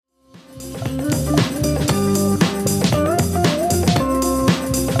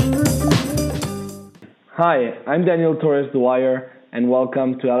Hi, I'm Daniel Torres Dwyer, and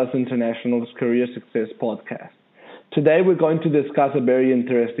welcome to Alice International's Career Success Podcast. Today we're going to discuss a very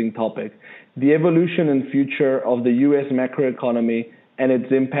interesting topic, the evolution and future of the U.S. macroeconomy and its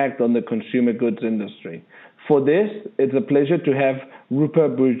impact on the consumer goods industry. For this, it's a pleasure to have Rupa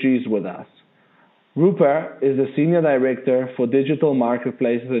Burgess with us. Rupa is the Senior Director for Digital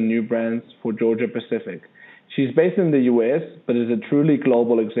Marketplaces and New Brands for Georgia Pacific. She's based in the U.S., but is a truly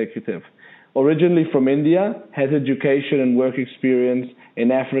global executive. Originally from India, has education and work experience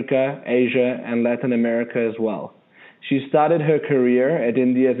in Africa, Asia, and Latin America as well. She started her career at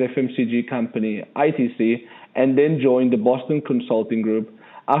India's FMCG company, ITC, and then joined the Boston Consulting Group,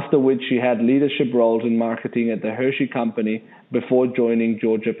 after which she had leadership roles in marketing at the Hershey Company before joining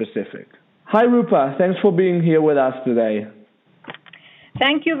Georgia Pacific. Hi, Rupa. Thanks for being here with us today.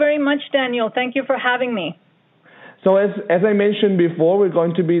 Thank you very much, Daniel. Thank you for having me. So as I mentioned before, we're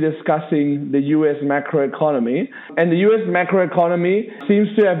going to be discussing the U.S. macroeconomy. And the U.S. macroeconomy seems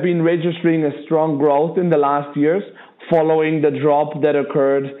to have been registering a strong growth in the last years following the drop that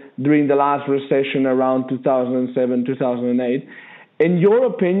occurred during the last recession around 2007, 2008. In your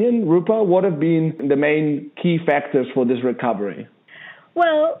opinion, Rupa, what have been the main key factors for this recovery?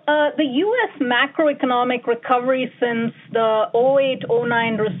 Well, the U.S. macroeconomic recovery since the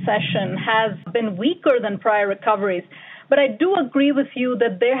 2008-09 recession has been weaker than prior recoveries. But I do agree with you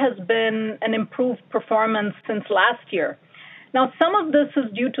that there has been an improved performance since last year. Now, some of this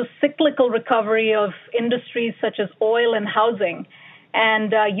is due to cyclical recovery of industries such as oil and housing.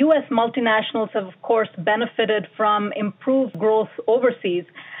 And U.S. multinationals have, of course, benefited from improved growth overseas.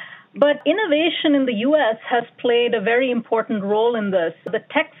 But innovation in the U.S. has played a very important role in this. The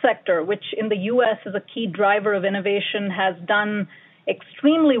tech sector, which in the U.S. is a key driver of innovation, has done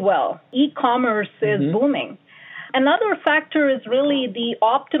extremely well. E-commerce is booming. Another factor is really the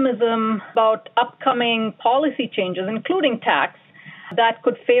optimism about upcoming policy changes, including tax, that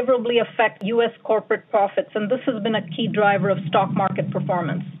could favorably affect U.S. corporate profits. And this has been a key driver of stock market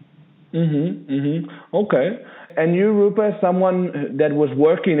performance. Okay. And you, Rupa, someone that was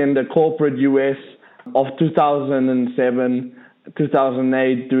working in the corporate U.S. of 2007,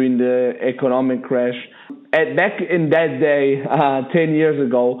 2008 during the economic crash. Back in that day, 10 years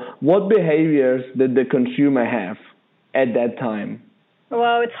ago, what behaviors did the consumer have at that time?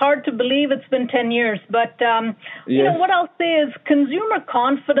 Well, it's hard to believe it's been 10 years, but you know what I'll say is consumer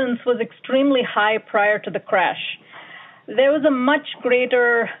confidence was extremely high prior to the crash. There was a much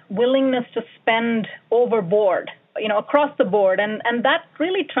greater willingness to spend overboard, across the board, and that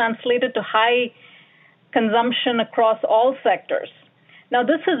really translated to high consumption across all sectors. Now,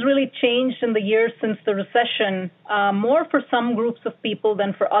 this has really changed in the years since the recession, more for some groups of people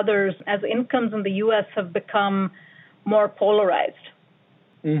than for others, as incomes in the U.S. have become more polarized.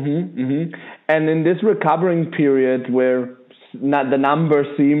 And in this recovering period where the numbers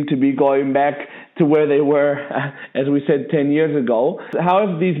seem to be going back to where they were, as we said, 10 years ago, how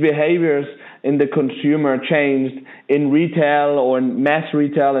have these behaviors in the consumer changed in retail or in mass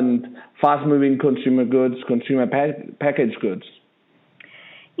retail and fast-moving consumer goods, consumer packaged goods?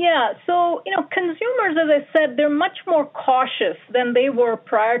 Yeah, so, consumers, as I said, they're much more cautious than they were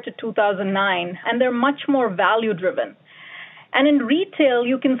prior to 2009, and they're much more value-driven. And in retail,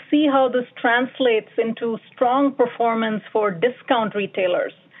 you can see how this translates into strong performance for discount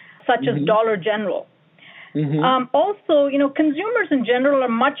retailers, such as Dollar General. Also, consumers in general are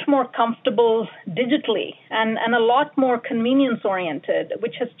much more comfortable digitally and a lot more convenience-oriented,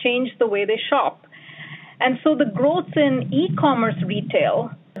 which has changed the way they shop. And so the growth in e-commerce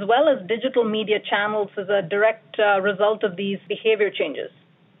retail, as well as digital media channels, is a direct result of these behavior changes.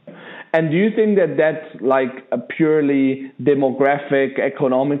 And do you think that that's like a purely demographic,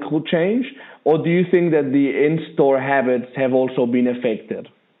 economical change, or do you think that the in-store habits have also been affected?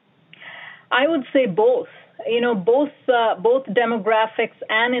 I would say both. Both demographics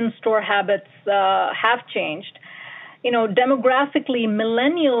and in-store habits have changed. Demographically,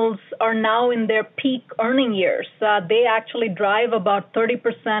 millennials are now in their peak earning years. They actually drive about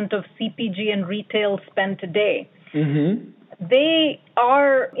 30% of CPG and retail spend today. They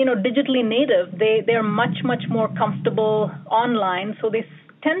are, digitally native. They're much more comfortable online, so they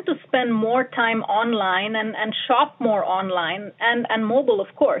tend to spend more time online and shop more online and mobile,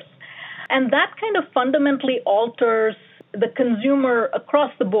 of course. And that kind of fundamentally alters the consumer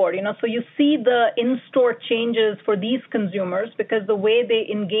across the board. So you see the in-store changes for these consumers because the way they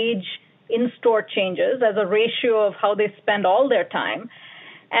engage in-store changes as a ratio of how they spend all their time.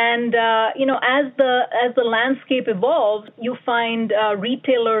 And, as the landscape evolves, you find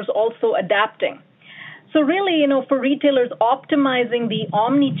retailers also adapting. So really, for retailers, optimizing the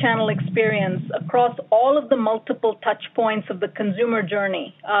omni-channel experience across all of the multiple touch points of the consumer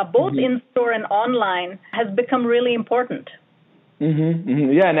journey, both in-store and online, has become really important.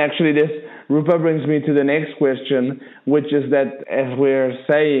 Yeah, and actually this, Rupa, brings me to the next question, which is that, as we're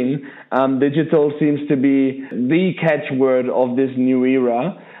saying, digital seems to be the catchword of this new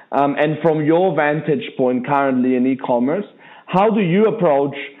era. And from your vantage point currently in e-commerce, how do you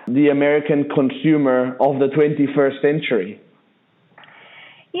approach the American consumer of the 21st century?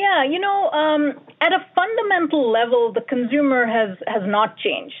 Yeah, at a fundamental level, the consumer has not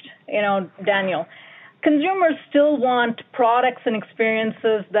changed, Daniel. Consumers still want products and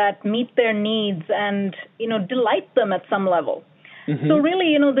experiences that meet their needs and, delight them at some level. So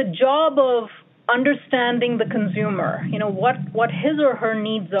really, the job of understanding the consumer, what his or her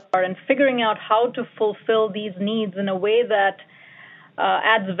needs are, and figuring out how to fulfill these needs in a way that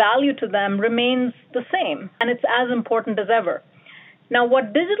adds value to them remains the same, and it's as important as ever. Now,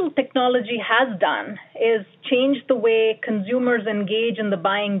 what digital technology has done is change the way consumers engage in the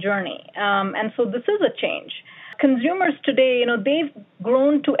buying journey, and so this is a change. Consumers today, they've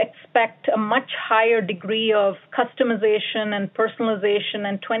grown to expect a much higher degree of customization and personalization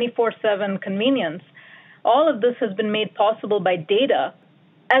and 24/7 convenience. All of this has been made possible by data.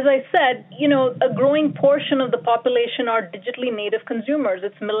 As I said, a growing portion of the population are digitally native consumers.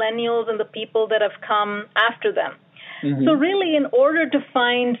 It's millennials and the people that have come after them. So really, in order to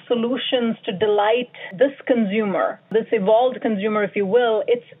find solutions to delight this consumer, this evolved consumer, if you will,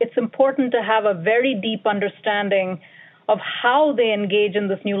 it's important to have a very deep understanding of how they engage in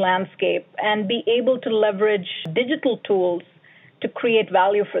this new landscape and be able to leverage digital tools to create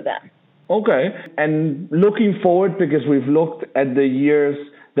value for them. Okay. And looking forward, because we've looked at the years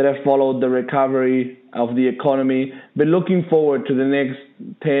that have followed the recovery of the economy, but looking forward to the next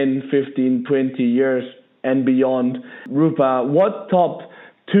 10, 15, 20 years and beyond, Rupa, what top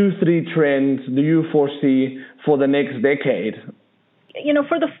 2-3 trends do you foresee for the next decade?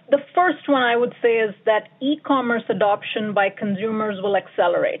 For the first one, I would say is that e-commerce adoption by consumers will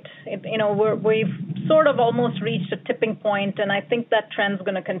accelerate. We've sort of almost reached a tipping point, and I think that trend's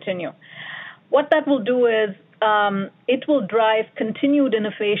going to continue. What that will do is it will drive continued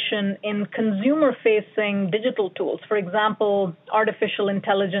innovation in consumer-facing digital tools, for example, artificial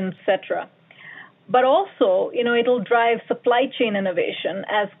intelligence, etc. But also, it'll drive supply chain innovation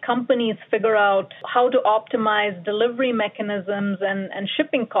as companies figure out how to optimize delivery mechanisms and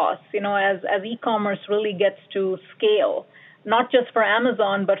shipping costs, as e-commerce really gets to scale, not just for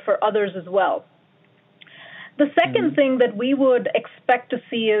Amazon, but for others as well. The second thing that we would expect to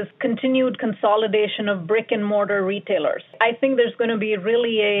see is continued consolidation of brick and mortar retailers. I think there's going to be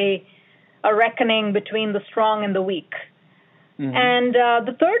really a reckoning between the strong and the weak. And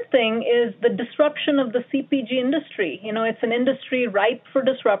the third thing is the disruption of the CPG industry. It's an industry ripe for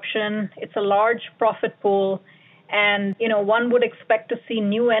disruption. It's a large profit pool. And, one would expect to see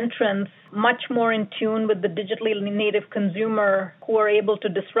new entrants much more in tune with the digitally native consumer who are able to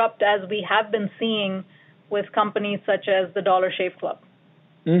disrupt, as we have been seeing with companies such as the Dollar Shave Club.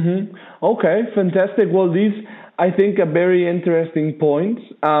 Okay, fantastic. Well, these, I think, are very interesting points.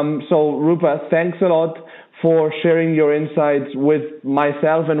 So, Rupa, thanks a lot for sharing your insights with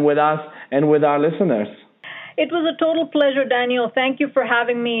myself and with us and with our listeners. It was a total pleasure, Daniel. Thank you for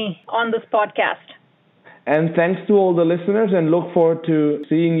having me on this podcast. And thanks to all the listeners, and look forward to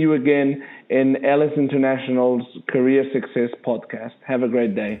seeing you again in Alice International's Career Success Podcast. Have a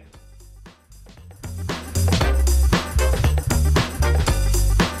great day.